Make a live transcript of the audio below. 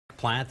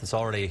plant that's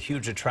already a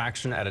huge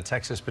attraction at a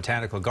Texas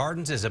botanical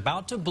gardens is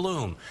about to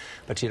bloom.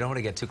 But you don't want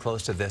to get too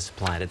close to this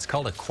plant. It's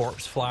called a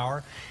corpse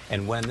flower,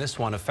 and when this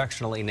one,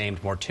 affectionately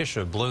named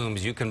Morticia,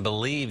 blooms, you can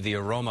believe the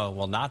aroma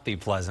will not be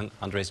pleasant.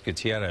 Andres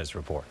Gutierrez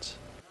reports.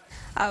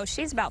 Oh,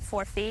 she's about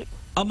 4 feet.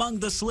 Among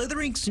the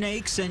slithering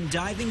snakes and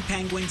diving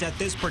penguins at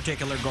this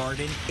particular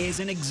garden is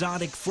an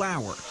exotic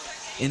flower.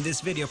 In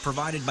this video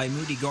provided by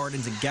Moody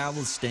Gardens in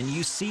Galveston,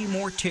 you see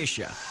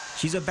Morticia.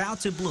 She's about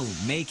to bloom,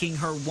 making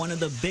her one of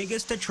the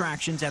biggest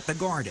attractions at the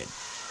garden.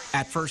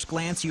 At first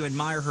glance, you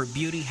admire her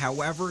beauty.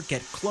 However,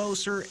 get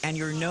closer and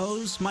your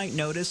nose might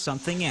notice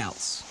something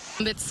else.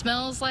 It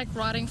smells like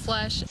rotting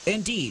flesh.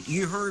 Indeed,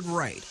 you heard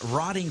right.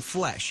 Rotting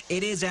flesh.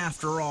 It is,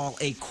 after all,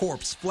 a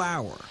corpse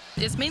flower.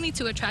 It's mainly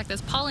to attract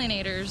those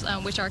pollinators,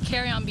 which are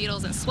carrion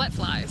beetles and sweat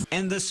flies.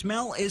 And the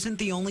smell isn't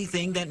the only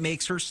thing that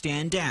makes her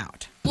stand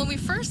out. When we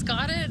first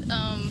got it,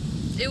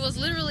 it was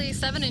literally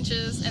 7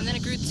 inches, and then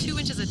it grew 2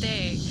 inches a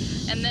day.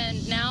 And then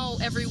now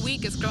every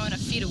week it's growing a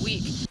feet a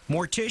week.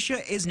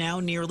 Morticia is now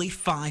nearly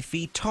 5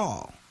 feet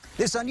tall.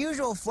 This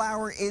unusual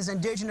flower is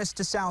indigenous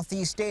to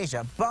Southeast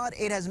Asia, but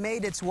it has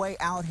made its way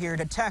out here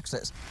to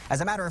Texas. As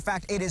a matter of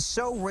fact, it is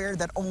so rare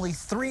that only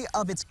 3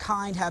 of its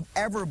kind have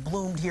ever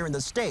bloomed here in the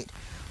state.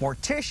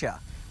 Morticia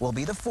will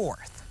be the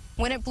 4th.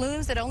 When it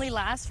blooms, it only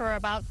lasts for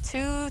about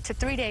 2 to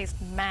 3 days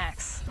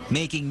max.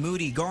 Making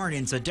Moody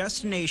Gardens a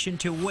destination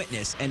to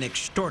witness an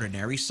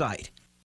extraordinary sight.